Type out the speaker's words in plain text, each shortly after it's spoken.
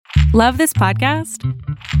Love this podcast?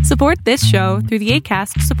 Support this show through the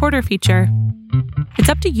Acast supporter feature. It's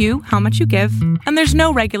up to you how much you give, and there's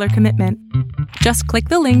no regular commitment. Just click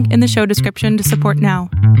the link in the show description to support now.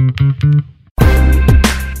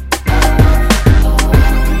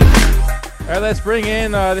 All right, let's bring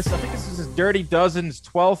in this. I think this is his Dirty Dozen's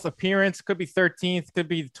 12th appearance. Could be 13th, could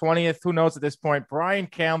be 20th. Who knows at this point? Brian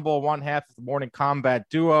Campbell, one half of the Morning Combat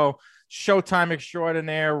duo. Showtime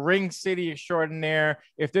extraordinaire, Ring City extraordinaire.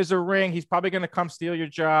 If there's a ring, he's probably going to come steal your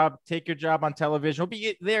job, take your job on television. He'll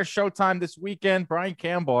be there Showtime this weekend. Brian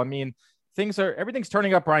Campbell. I mean, everything's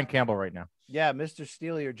turning up Brian Campbell right now. Yeah, Mr.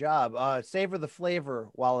 Steal Your Job. Savor the flavor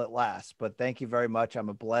while it lasts. But thank you very much. I'm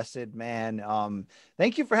a blessed man.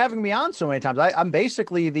 Thank you for having me on so many times. I'm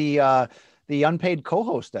basically the unpaid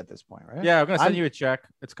co-host at this point, right? Yeah, I'm going to send you a check.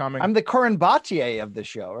 It's coming. I'm the Corinne Batier of the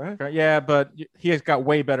show, right? Yeah, but he has got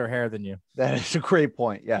way better hair than you. That is a great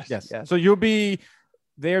point. Yes. So you'll be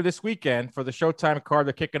there this weekend for the Showtime card.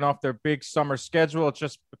 They're kicking off their big summer schedule. It's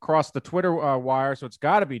just across the Twitter wire, so it's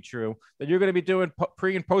got to be true that you're going to be doing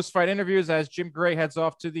pre- and post-fight interviews as Jim Gray heads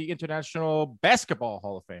off to the International Basketball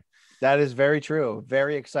Hall of Fame. That is very true.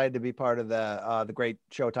 Very excited to be part of the great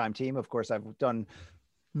Showtime team. Of course, I've done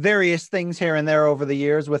various things here and there over the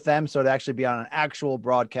years with them. So to actually be on an actual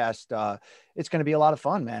broadcast, it's going to be a lot of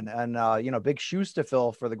fun, man. And, big shoes to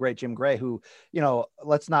fill for the great Jim Gray, who,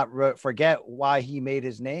 let's not forget why he made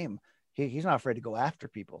his name. He's not afraid to go after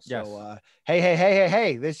people. So, yes.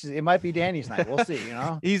 Hey, it might be Danny's night. We'll see,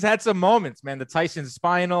 He's had some moments, man. The Tyson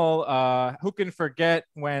spinal, who can forget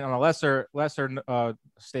when on a lesser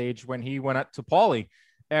stage, when he went up to Paulie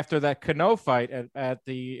after that Cano fight at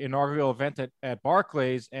the inaugural event at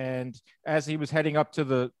Barclays. And as he was heading up to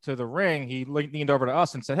the ring, he leaned over to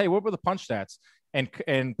us and said, "Hey, what were the punch stats?" And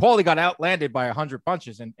Paulie got outlanded by 100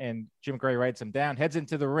 punches, and Jim Gray writes him down, heads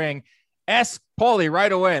into the ring, asks Paulie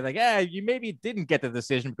right away, like, you maybe didn't get the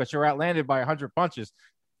decision because you're outlanded by 100 punches.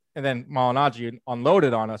 And then Malignaggi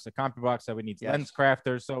unloaded on us. The CompuBox said we need lens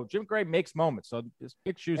crafters. So Jim Gray makes moments. So there's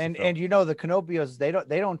big shoes. And the Canobios,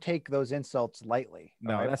 they don't take those insults lightly.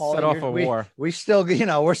 No, right, that's Paulie? set off a war. We still,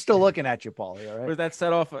 we're still looking at you, Paulie. All right. But that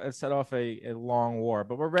set off a long war.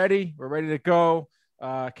 But we're ready. We're ready to go.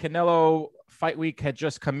 Canelo fight week had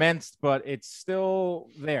just commenced, but it's still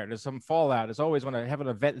there. There's some fallout. As always, when I have an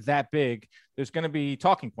event that big, there's going to be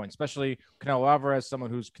talking points, especially Canelo Alvarez, someone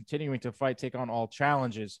who's continuing to fight, take on all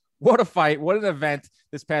challenges. What a fight. What an event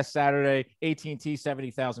this past Saturday. AT&T,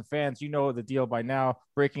 70,000 fans. You know the deal by now.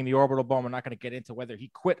 Breaking the orbital bone. I'm not going to get into whether he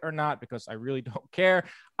quit or not because I really don't care.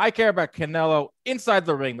 I care about Canelo inside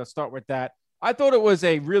the ring. Let's start with that. I thought it was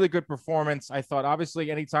a really good performance. I thought,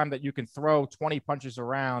 obviously, anytime that you can throw 20 punches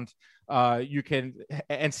around, you can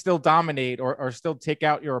and still dominate or still take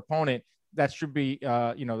out your opponent. That should be,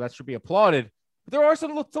 applauded. But there are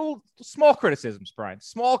some little small criticisms, Brian.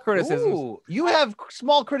 Small criticisms. Ooh, you have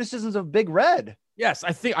small criticisms of Big Red. Yes,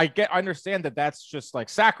 I understand that that's just like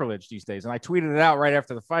sacrilege these days. And I tweeted it out right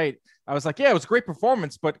after the fight. I was like, yeah, it was a great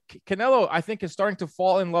performance, but Canelo, I think, is starting to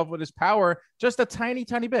fall in love with his power just a tiny,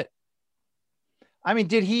 tiny bit. I mean,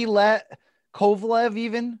 did he let Kovalev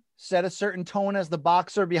even set a certain tone as the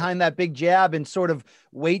boxer behind that big jab and sort of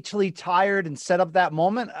wait till he tired and set up that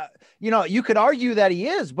moment? You could argue that he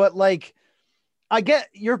is, but like, I get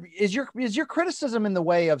is your criticism in the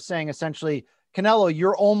way of saying essentially, Canelo,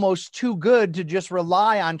 you're almost too good to just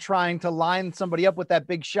rely on trying to line somebody up with that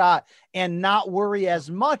big shot and not worry as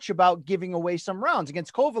much about giving away some rounds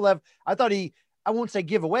against Kovalev. I thought I won't say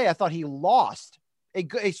give away. I thought he lost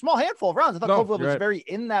a small handful of rounds. I thought Kovalev was very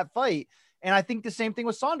in that fight. And I think the same thing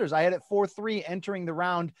with Saunders. I had it 4-3 entering the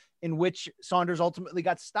round in which Saunders ultimately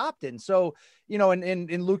got stopped in. So,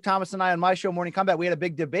 in Luke Thomas and I on my show, Morning Combat, we had a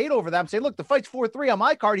big debate over that. I'm saying, look, the fight's 4-3 on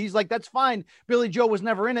my card. He's like, that's fine. Billy Joe was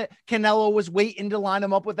never in it. Canelo was waiting to line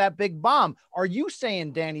him up with that big bomb. Are you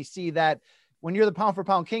saying, Danny C, that when you're the pound for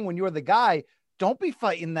pound king, when you're the guy, don't be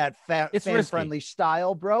fighting that fan-friendly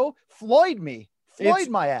style, bro? Floyd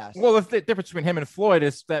my ass. Well, the difference between him and Floyd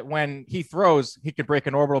is that when he throws, he can break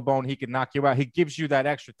an orbital bone. He can knock you out. He gives you that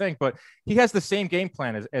extra thing, but he has the same game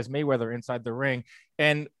plan as Mayweather inside the ring.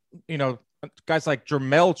 And, guys like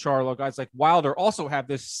Jermell Charlo, guys like Wilder also have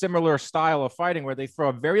this similar style of fighting where they throw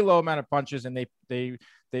a very low amount of punches and they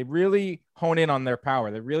really hone in on their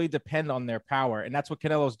power. They really depend on their power. And that's what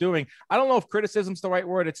Canelo's doing. I don't know if criticism's the right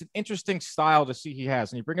word. It's an interesting style to see he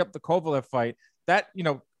has. And you bring up the Kovalev fight that,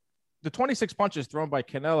 the 26 punches thrown by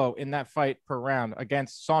Canelo in that fight per round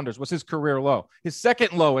against Saunders was his career low. His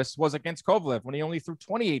second lowest was against Kovalev when he only threw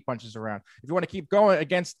 28 punches around. If you want to keep going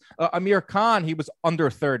against Amir Khan, he was under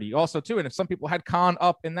 30 also too. And if some people had Khan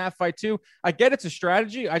up in that fight too, I get it's a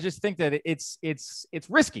strategy. I just think that it's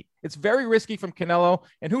risky. It's very risky from Canelo.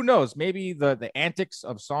 And who knows, maybe the antics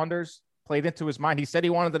of Saunders played into his mind. He said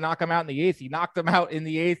he wanted to knock him out in the 8th. He knocked him out in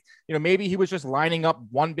the 8th. You know, maybe he was just lining up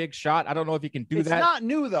one big shot. I don't know if he can do that. It's not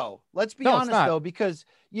new though. Let's be honest though, because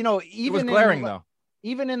you know, even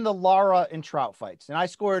in the Lara and Trout fights, and I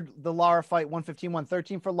scored the Lara fight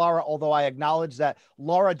 115-113 for Lara, although I acknowledge that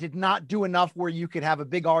Lara did not do enough where you could have a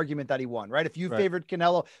big argument that he won, right? If you favored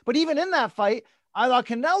Canelo, but even in that fight, I thought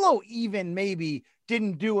Canelo even maybe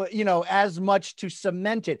didn't do it, you know, as much to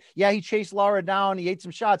cement it. Yeah, he chased Lara down, he ate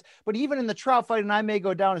some shots, but even in the Trout fight, and I may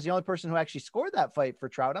go down as the only person who actually scored that fight for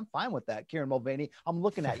Trout. I'm fine with that, Kieran Mulvaney. I'm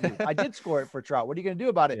looking at you. I did score it for Trout. What are you going to do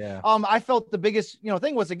about it? Yeah. I felt the biggest,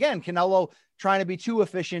 thing was, again, Canelo trying to be too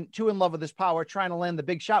efficient, too in love with his power, trying to land the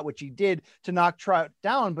big shot, which he did to knock Trout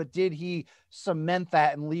down. But did he cement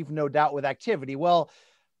that and leave no doubt with activity? Well,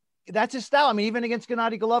 that's his style. I mean, even against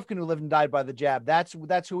Gennady Golovkin, who lived and died by the jab, that's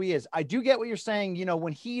who he is. I do get what you're saying. You know,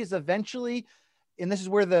 when he is eventually, and this is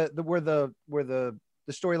where the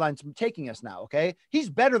storyline's taking us now. Okay,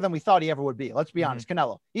 he's better than we thought he ever would be. Let's be honest,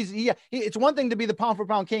 Canelo. It's one thing to be the pound for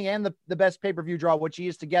pound king and the best pay-per-view draw, which he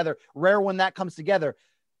is together. Rare when that comes together,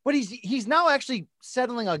 but he's now actually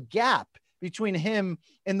settling a gap between him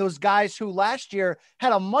and those guys who last year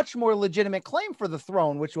had a much more legitimate claim for the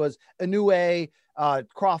throne, which was Inoue,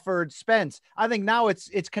 Crawford, Spence. I think now it's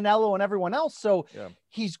Canelo and everyone else. So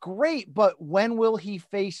he's great, but when will he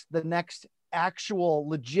face the next actual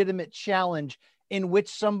legitimate challenge in which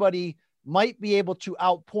somebody might be able to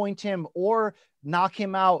outpoint him or knock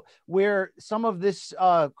him out, where some of this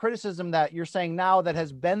criticism that you're saying now that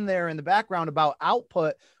has been there in the background about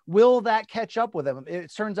output, will that catch up with him?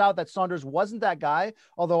 It turns out that Saunders wasn't that guy,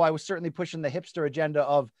 although I was certainly pushing the hipster agenda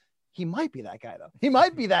of he might be that guy though. He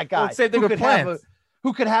might be that guy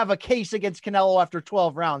who could have a case against Canelo after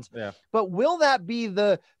 12 rounds. Yeah. But will that be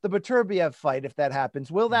the Beterbiev fight if that happens?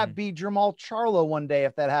 Will that be Jermall Charlo one day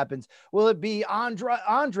if that happens? Will it be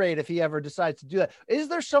Andrade if he ever decides to do that? Is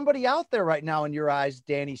there somebody out there right now in your eyes,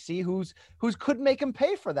 Danny C, who's could make him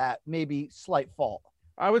pay for that maybe slight fault?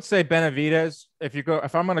 I would say Benavidez.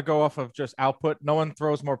 If I'm going to go off of just output, no one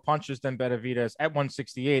throws more punches than Benavidez at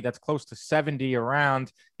 168. That's close to 70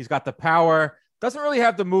 around. He's got the power. Doesn't really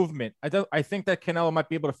have the movement. I think that Canelo might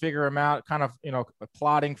be able to figure him out, kind of,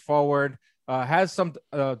 plodding forward, has some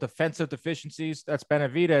defensive deficiencies. That's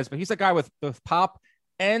Benavidez, but he's a guy with pop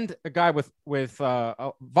and a guy with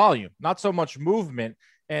volume, not so much movement.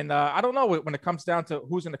 And I don't know when it comes down to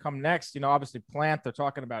who's going to come next. Obviously Plant, they're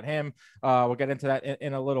talking about him. We'll get into that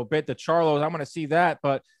in a little bit. The Charlos, I'm going to see that,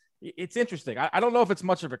 but it's interesting. I don't know if it's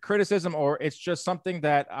much of a criticism or it's just something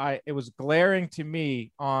that it was glaring to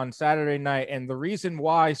me on Saturday night. And the reason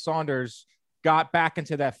why Saunders got back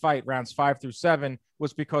into that fight rounds 5 through 7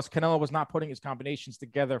 was because Canelo was not putting his combinations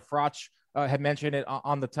together. Froch had mentioned it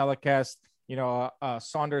on the telecast.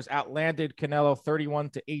 Saunders outlanded Canelo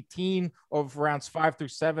 31-18 over rounds 5 through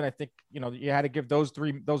 7. I think, you had to give those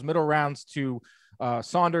middle rounds to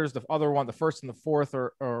Saunders, the other one, the first and the fourth,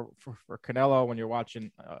 or for Canelo when you're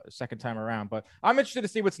watching second time around. But I'm interested to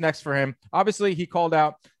see what's next for him. Obviously, he called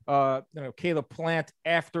out Caleb Plant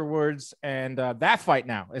afterwards, and that fight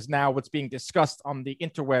now is what's being discussed on the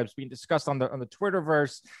interwebs, being discussed on the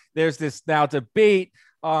Twitterverse. There's this now debate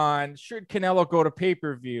on should Canelo go to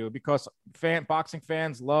pay-per-view, because boxing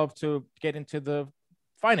fans love to get into the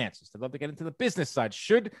finances. They love to get into the business side.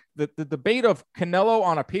 Should the debate of Canelo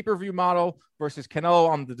on a pay-per-view model versus Canelo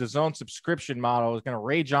on the DAZN subscription model is going to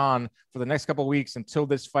rage on for the next couple of weeks until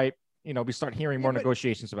this fight, we start hearing more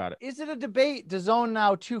negotiations about it. Is it a debate? DAZN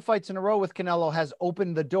now 2 fights in a row with Canelo has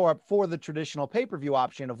opened the door up for the traditional pay-per-view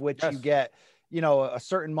option, of which you get, a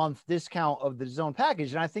certain month discount of the DAZN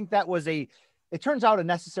package. And I think that was it turns out a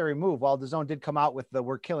necessary move. While DAZN did come out with the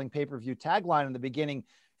 "We're killing pay-per-view" tagline in the beginning,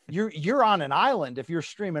 you're on an island if you're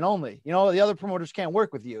streaming only. The other promoters can't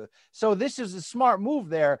work with you. So this is a smart move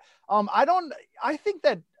there. I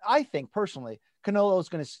think personally Canelo is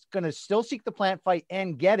going to still seek the Plant fight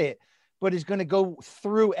and get it, but is going to go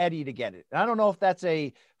through Eddie to get it. And I don't know if that's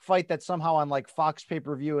a fight that's somehow on like Fox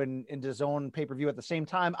pay-per-view and DAZN pay-per-view at the same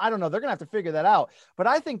time. I don't know. They're going to have to figure that out. But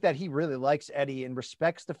I think that he really likes Eddie and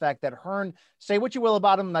respects the fact that Hearn, say what you will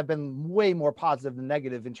about him, and I've been way more positive than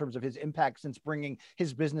negative in terms of his impact since bringing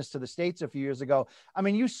his business to the States a few years ago. I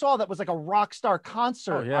mean, you saw that was like a rock star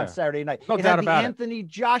concert on Saturday night. No it doubt had the about Anthony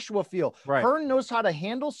Joshua feel. Right. Hearn knows how to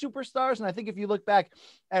handle superstars. And I think if you look back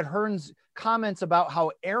at Hearn's comments about how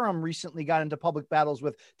Arum recently got into public battles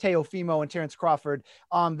with Teofimo and Terrence Crawford,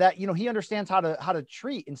 that, you know, he understands how to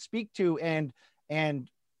treat and speak to and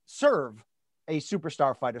serve a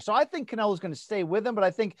superstar fighter. So I think Canelo's going to stay with him, but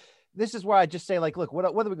I think this is where I just say, like, look, what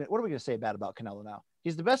are we going to say bad about Canelo now?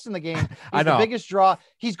 He's the best in the game. He's the biggest draw.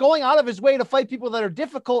 He's going out of his way to fight people that are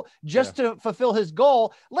difficult just to fulfill his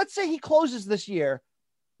goal. Let's say he closes this year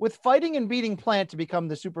with fighting and beating Plant to become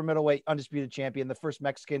the super middleweight undisputed champion, the first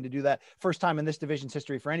Mexican to do that, first time in this division's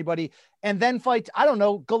history for anybody, and then fight, I don't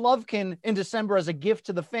know, Golovkin in December as a gift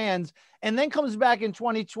to the fans, and then comes back in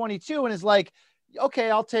 2022 and is like, okay,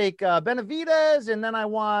 I'll take Benavidez, and then I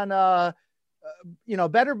want,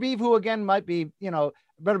 Beterbiev, who again might be,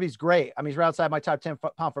 Beterbiev's great. I mean, he's right outside my top 10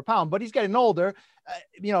 pound for pound, but he's getting older.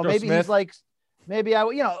 Maybe Smith. He's like,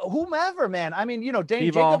 whomever, man. I mean, Danny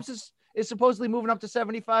Jacobs is supposedly moving up to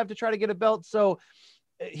 75 to try to get a belt. So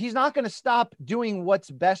he's not going to stop doing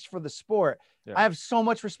what's best for the sport. Yeah. I have so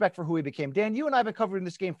much respect for who he became. Dan, you and I have been covering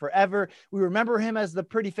this game forever. We remember him as the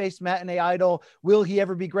pretty faced matinee idol. Will he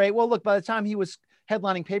ever be great? Well, look, by the time he was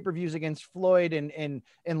headlining pay-per-views against Floyd and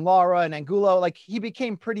Lara and Angulo, like, he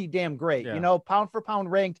became pretty damn great, pound for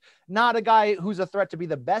pound ranked, not a guy who's a threat to be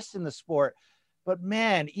the best in the sport. But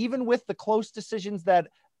man, even with the close decisions that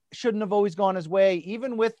shouldn't have always gone his way,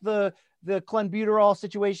 even with the clenbuterol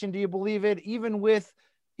situation, do you believe it? Even with,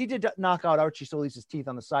 he did knock out Archie Solis's teeth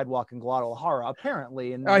on the sidewalk in Guadalajara,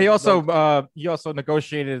 apparently. And he also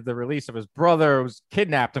negotiated the release of his brother who was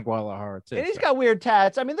kidnapped in Guadalajara too. And he's got weird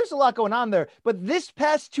tats. I mean, there's a lot going on there. But this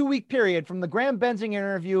past 2-week period, from the Graham Benzing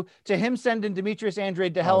interview to him sending Demetrius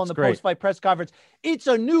Andrade to hell in the post-fight press conference, it's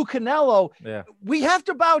a new Canelo. Yeah. We have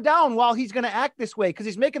to bow down while he's going to act this way because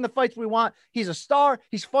he's making the fights we want. He's a star.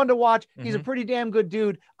 He's fun to watch. He's a pretty damn good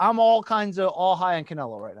dude. I'm all high on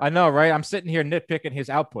Canelo right now. I know, right? I'm sitting here nitpicking his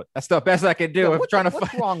output. That's the best I can do. Yeah, what's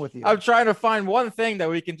wrong with you? I'm trying to find one thing that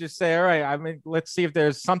we can just say, all right, I mean, let's see if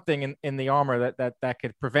there's something in the armor that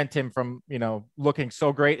could prevent him from, looking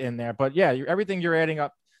so great in there. But yeah, everything you're adding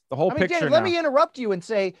up, the whole picture. Danny, let me interrupt you and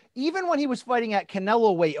say, even when he was fighting at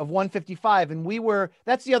Canelo weight of 155, and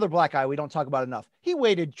that's the other black eye we don't talk about enough. He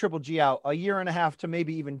waited Triple G out 1.5 years to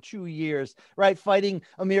maybe even 2 years, right? Fighting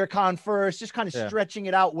Amir Khan first, just kind of stretching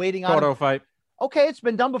it out, waiting on photo fight. Okay, it's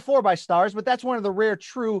been done before by stars, but that's one of the rare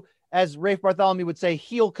true, as Rafe Bartholomew would say,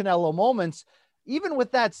 heel Canelo moments. Even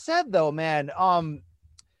with that said, though, man,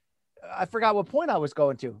 I forgot what point I was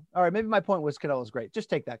going to. All right, maybe my point was Canelo's great. Just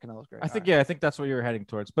take that, Canelo's great. I think that's what you were heading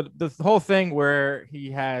towards. But the whole thing where he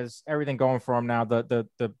has everything going for him now, the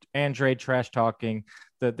Andrade trash talking,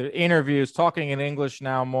 the interviews, talking in English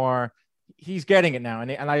now more. He's getting it now.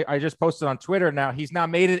 And I just posted on Twitter now. He's now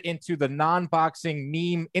made it into the non-boxing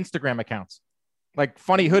meme Instagram accounts. Like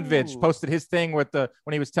Funny Hoodvidge posted his thing with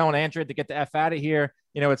when he was telling Andrade to get the F out of here.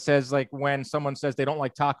 It says like when someone says they don't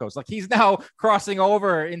like tacos, like he's now crossing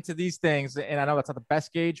over into these things. And I know that's not the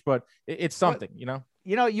best gauge, but it's something,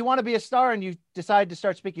 you want to be a star and you decide to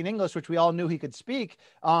start speaking English, which we all knew he could speak.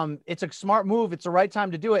 It's a smart move. It's the right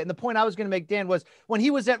time to do it. And the point I was going to make, Dan, was when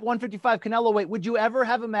he was at 155 Canelo weight, would you ever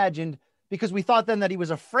have imagined, because we thought then that he was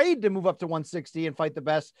afraid to move up to 160 and fight the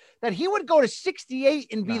best, that he would go to 68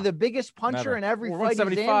 and be the biggest puncher in every fight.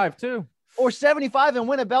 175 too, or 75 and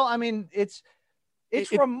win a belt. I mean, it's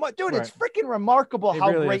freaking remarkable how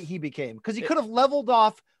really great he became, because he could have leveled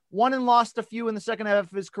off, won and lost a few in the second half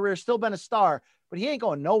of his career, still been a star, but he ain't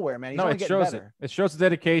going nowhere, man. He's only getting better. It shows the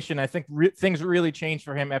dedication. I think things really changed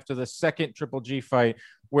for him after the second Triple G fight,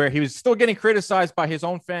 where he was still getting criticized by his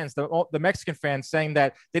own fans, the Mexican fans, saying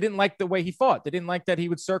that they didn't like the way he fought. They didn't like that he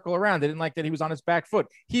would circle around. They didn't like that he was on his back foot.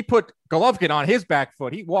 He put Golovkin on his back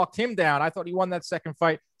foot. He walked him down. I thought he won that second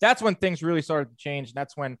fight. That's when things really started to change. And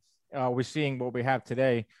that's when we're seeing what we have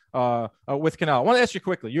today with Canelo. I want to ask you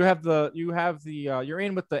quickly. You're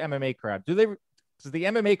in with the MMA crowd. Does the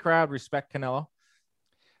MMA crowd respect Canelo?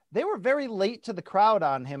 They were very late to the crowd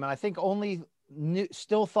on him, and I think only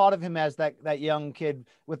still thought of him as that young kid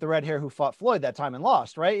with the red hair who fought Floyd that time and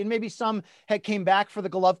lost, right? And maybe some had came back for the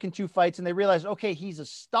Golovkin 2 fights and they realized, okay, he's a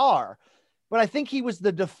star. But I think he was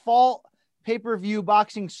the default pay-per-view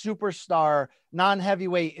boxing superstar,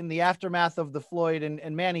 non-heavyweight in the aftermath of the Floyd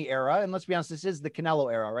and Manny era. And let's be honest, this is the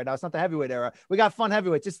Canelo era right now. It's not the heavyweight era. We got fun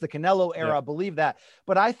heavyweights. It's the Canelo era. Yeah. Believe that.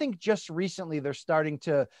 But I think just recently they're starting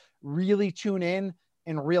to really tune in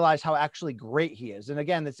and realize how actually great he is. And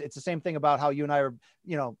again, it's the same thing about how you and I are,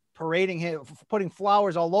 parading him, putting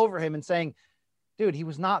flowers all over him and saying, dude, he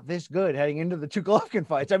was not this good heading into the two Golovkin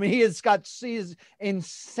fights. I mean, he's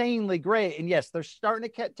insanely great. And yes, they're starting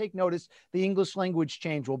to take notice. The English language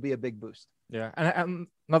change will be a big boost. Yeah. And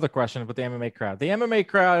another question with the MMA crowd. The MMA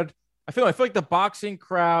crowd, I feel like the boxing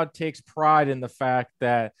crowd takes pride in the fact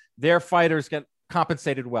that their fighters get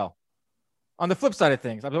compensated well. On the flip side of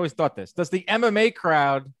things, I've always thought this. Does the MMA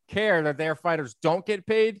crowd care that their fighters don't get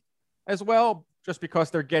paid as well just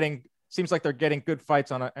because seems like they're getting good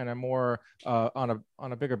fights on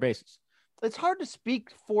a bigger basis? It's hard to speak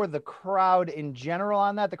for the crowd in general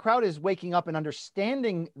on that. The crowd is waking up and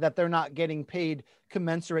understanding that they're not getting paid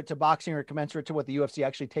commensurate to boxing or commensurate to what the UFC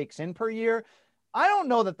actually takes in per year. I don't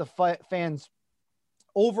know that the fans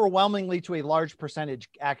overwhelmingly to a large percentage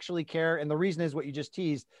actually care. And the reason is what you just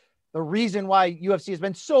teased. The reason why UFC has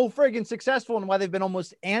been so friggin' successful and why they've been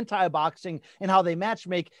almost anti-boxing and how they match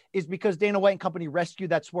make is because Dana White and company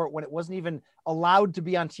rescued that sport when it wasn't even allowed to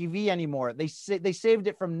be on TV anymore. They saved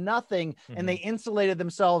it from nothing and they insulated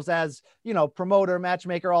themselves as, promoter,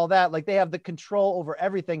 matchmaker, all that. Like they have the control over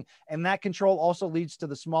everything. And that control also leads to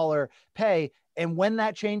the smaller pay. And when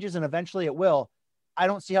that changes, and eventually it will, I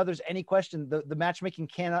don't see how there's any question. The matchmaking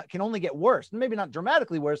can only get worse. Maybe not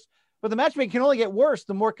dramatically worse, but the matchmaking can only get worse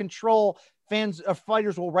the more control fans of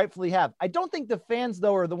fighters will rightfully have. I don't think the fans,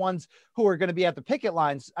 though, are the ones who are going to be at the picket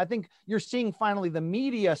lines. I think you're seeing finally the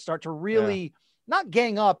media start to really not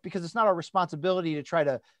gang up, because it's not our responsibility to try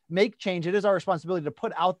to make change. It is our responsibility to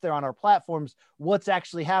put out there on our platforms what's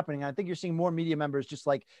actually happening. And I think you're seeing more media members just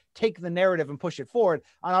like take the narrative and push it forward.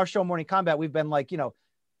 On our show, Morning Combat, we've been like,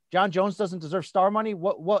 John Jones doesn't deserve star money.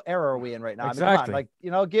 What era are we in right now? Exactly. I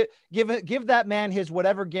mean, come on, give that man his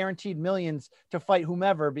whatever guaranteed millions to fight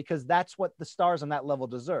whomever, because that's what the stars on that level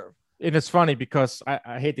deserve. And it's funny because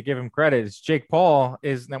I hate to give him credit. It's Jake Paul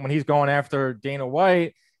is that when he's going after Dana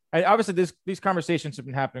White. And obviously, these conversations have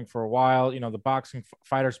been happening for a while. The boxing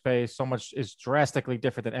fighters pay so much is drastically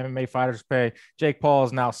different than MMA fighters pay. Jake Paul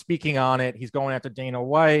is now speaking on it. He's going after Dana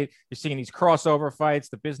White. You're seeing these crossover fights.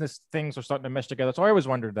 The business things are starting to mesh together. So I always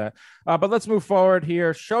wondered that. But let's move forward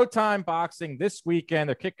here. Showtime Boxing this weekend.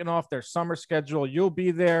 They're kicking off their summer schedule. You'll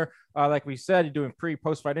be there. Like we said, you're doing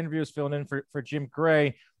post-fight interviews, filling in for Jim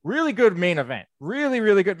Gray. Really good main event. Really,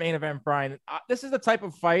 really good main event, Brian. This is the type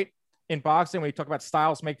of fight in boxing, when you talk about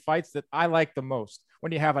styles make fights, that I like the most.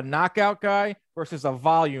 When you have a knockout guy versus a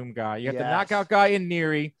volume guy. You have the knockout guy in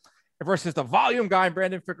Nery versus the volume guy in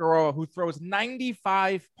Brandon Figueroa, who throws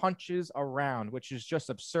 95 punches around, which is just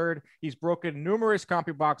absurd. He's broken numerous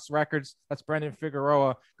CompuBox records. That's Brandon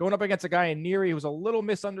Figueroa going up against a guy in Nery who's a little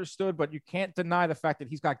misunderstood, but you can't deny the fact that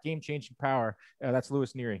he's got game-changing power. That's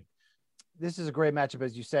Louis Nery. This is a great matchup,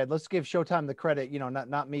 as you said. Let's give Showtime the credit,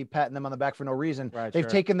 not me patting them on the back for no reason. Right, They've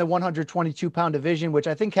taken the 122-pound division, which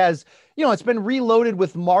I think has, it's been reloaded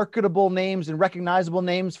with marketable names and recognizable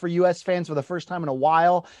names for U.S. fans for the first time in a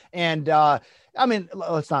while. And I mean,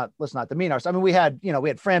 let's not demean ourselves. I mean, we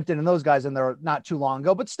had Frampton and those guys in there not too long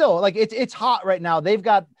ago, but still, like it's hot right now. They've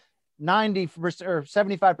got 90% or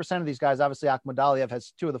 75% of these guys. Obviously, Akhmadaliev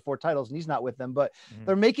has 2 of the 4 titles and he's not with them, but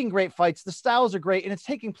they're making great fights. The styles are great, and it's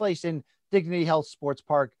taking place in Dignity Health Sports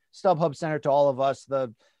Park, StubHub Center to all of us.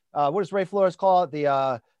 The what does Ray Flores call it?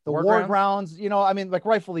 The War Grounds. I mean, like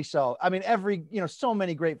rightfully so. I mean, so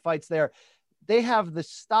many great fights there. They have the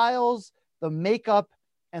styles, the makeup,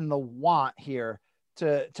 and the want here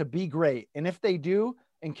to be great. And if they do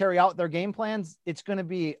and carry out their game plans, it's going to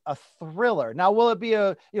be a thriller. Now, will it be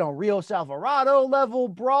a Rio Alvarado level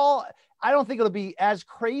brawl? I don't think it'll be as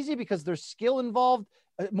crazy because there's skill involved.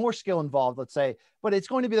 More skill involved, let's say, but it's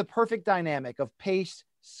going to be the perfect dynamic of pace,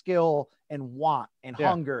 skill, and want and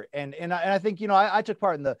hunger. And I think, I took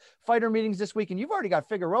part in the fighter meetings this week, and you've already got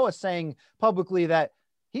Figueroa saying publicly that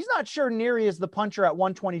he's not sure Nery is the puncher at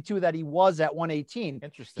 122 that he was at 118.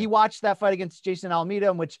 Interesting. He watched that fight against Jason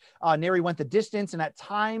Almeida, in which Nery went the distance and at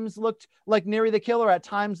times looked like Nery the killer, at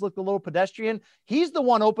times looked a little pedestrian. He's the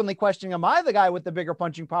one openly questioning, am I the guy with the bigger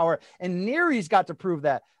punching power? And Nery's got to prove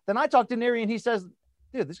that. Then I talked to Nery and he says,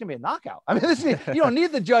 dude, this is going to be a knockout. I mean, you don't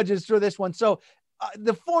need the judges for this one. So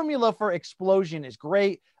the formula for explosion is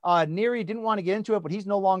great. Nery didn't want to get into it, but he's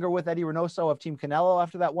no longer with Eddie Reynoso of Team Canelo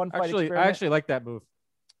after that one fight. I actually like that move.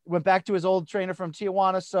 went back to his old trainer from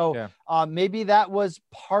Tijuana. So maybe that was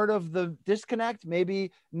part of the disconnect.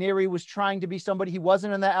 Maybe Nery was trying to be somebody he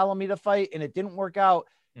wasn't in that Alameda fight and it didn't work out.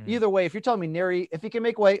 Either way, if you're telling me Nery, if he can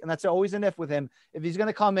make weight, and that's always an if with him, if he's going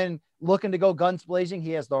to come in looking to go guns blazing,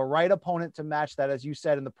 he has the right opponent to match that, as you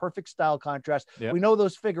said, in the perfect style contrast. Yep. We know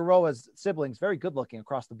those Figueroa's siblings, very good looking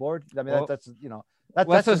across the board. I mean, that's you know,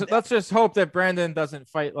 let's just hope that Brandon doesn't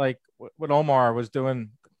fight like what Omar was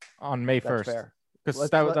doing on May 1st.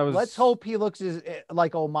 Because let's hope he looks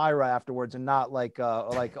like O'Mara afterwards and not like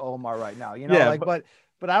Omar right now. You know,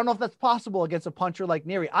 but I don't know if that's possible against a puncher like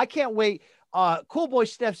Nery. I can't wait. Cool Boy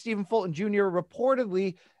Stephen Fulton Jr.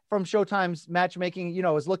 reportedly from Showtime's matchmaking, you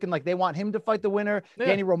know, is looking like they want him to fight the winner.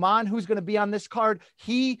 Danny Roman, who's going to be on this card.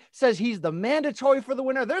 He says he's the mandatory for the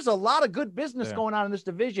winner. There's a lot of good business going on in this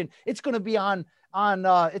division. It's going to be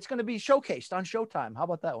it's going to be showcased on Showtime. How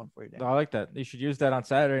about that one for you, Dan? I like that. You should use that on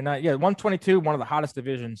Saturday night. Yeah. 122, one of the hottest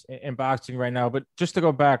divisions in boxing right now. But just to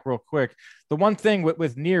go back real quick, the one thing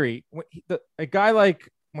with Nery, a guy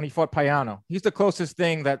like when he fought Payano, he's the closest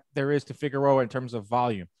thing that there is to Figueroa in terms of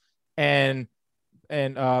volume. And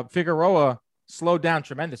Figueroa slowed down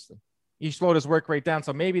tremendously. He slowed his work rate down.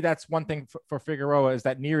 So maybe that's one thing for Figueroa is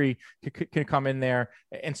that Nery can come in there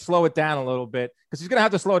and slow it down a little bit because he's going to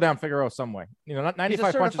have to slow down Figueroa some way. You know, not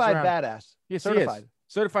 95 punches around. Badass. Yes, certified. He is.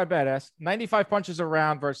 Certified badass. 95 punches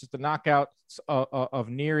around versus the knockout of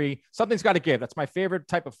Nery. Something's got to give. That's my favorite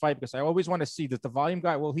type of fight because I always want to see that the volume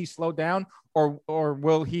guy, will he slow down or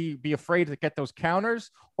will he be afraid to get those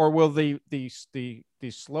counters, or will the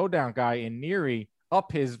slow down guy in Nery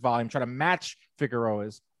up his volume, try to match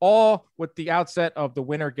Figueroa's, all with the outset of the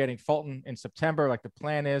winner getting Fulton in September, like the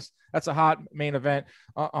plan is. That's a hot main event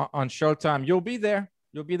on Showtime. You'll be there.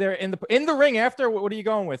 You'll be there in the ring after. What are you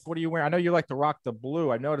going with? What are you wearing? I know you like to rock the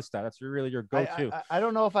blue. I noticed that. That's really your go-to. I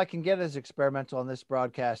don't know if I can get as experimental on this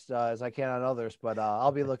broadcast as I can on others, but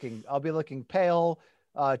I'll be looking pale,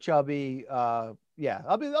 chubby. Yeah,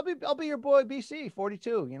 I'll be your boy BC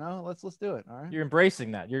 42. You know, let's do it. All right. You're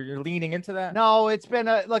embracing that. You're leaning into that. No, it's been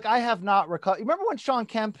look. I have not recovered. Remember when Sean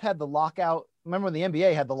Kemp had the lockout? Remember when the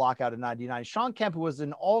NBA had the lockout in '99? Sean Kemp, who was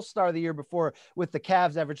an all-star the year before with the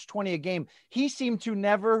Cavs, averaged 20 a game. He seemed to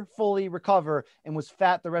never fully recover and was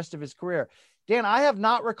fat the rest of his career. Dan, I have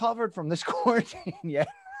not recovered from this quarantine yet.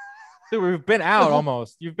 Dude, we've been out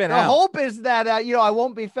almost. You've been out. The hope is that I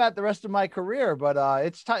won't be fat the rest of my career, but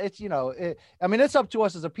it's it's up to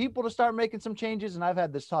us as a people to start making some changes. And I've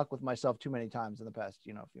had this talk with myself too many times in the past,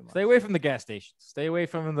 few months. Stay away from the gas station. Stay away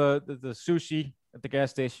from the sushi at the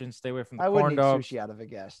gas station. Stay away from the corn dog. I wouldn't eat sushi out of a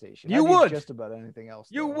gas station. You would just about anything else.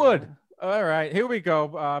 You would. All right, here we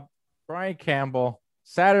go. Brian Campbell,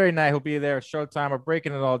 Saturday night. He'll be there at Showtime. We're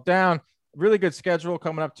breaking it all down. Really good schedule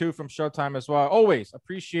coming up too from Showtime as well. Always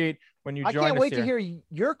appreciate when you join us. I can't wait to hear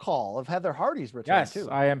your call of Heather Hardy's return too.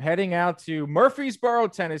 I am heading out to Murfreesboro,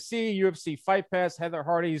 Tennessee, UFC Fight Pass. Heather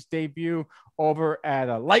Hardy's debut over at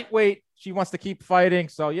a lightweight. She wants to keep fighting.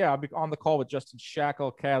 So yeah, I'll be on the call with Justin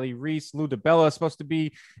Shackle, Callie Reese, Lou DiBella is supposed to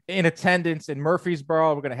be in attendance in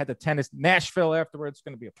Murfreesboro. We're going to head to tennis Nashville afterwards. It's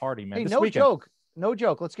going to be a party, man. Hey, this weekend. No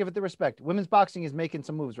joke. Let's give it the respect. Women's boxing is making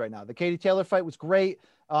some moves right now. The Katie Taylor fight was great.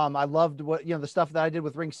 I loved the stuff that I did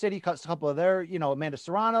with Ring City, cut a couple of their, Amanda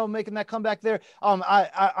Serrano making that comeback there.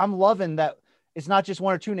 I'm loving that. It's not just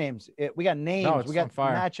one or two names. We got names. We got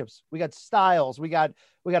matchups. We got styles. We got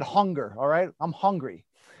hunger. All right. I'm hungry.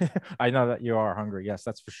 I know that you are hungry. Yes,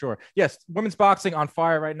 that's for sure. Yes. Women's boxing on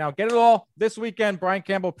fire right now. Get it all this weekend. Brian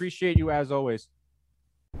Campbell, appreciate you as always.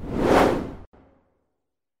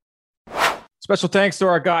 Special thanks to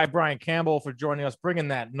our guy, Brian Campbell, for joining us, bringing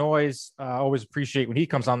that noise. Always appreciate when he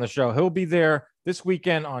comes on the show. He'll be there this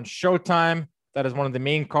weekend on Showtime. That is one of the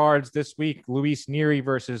main cards this week. Luis Nery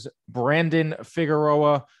versus Brandon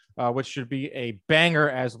Figueroa, which should be a banger,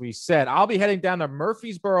 as we said. I'll be heading down to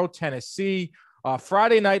Murfreesboro, Tennessee,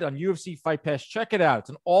 Friday night on UFC Fight Pass. Check it out. It's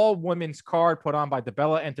an all-women's card put on by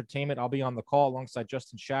DiBella Entertainment. I'll be on the call alongside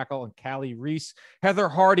Justin Shackle and Callie Reese. Heather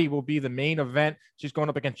Hardy will be the main event. She's going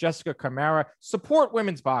up against Jessica Camara. Support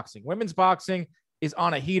women's boxing. Women's boxing is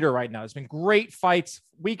on a heater right now. There's been great fights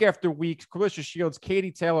week after week. Clarissa Shields,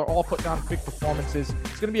 Katie Taylor, all putting on big performances.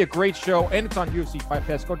 It's going to be a great show, and it's on UFC Fight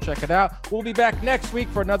Pass. Go check it out. We'll be back next week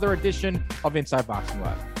for another edition of Inside Boxing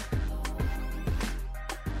Live.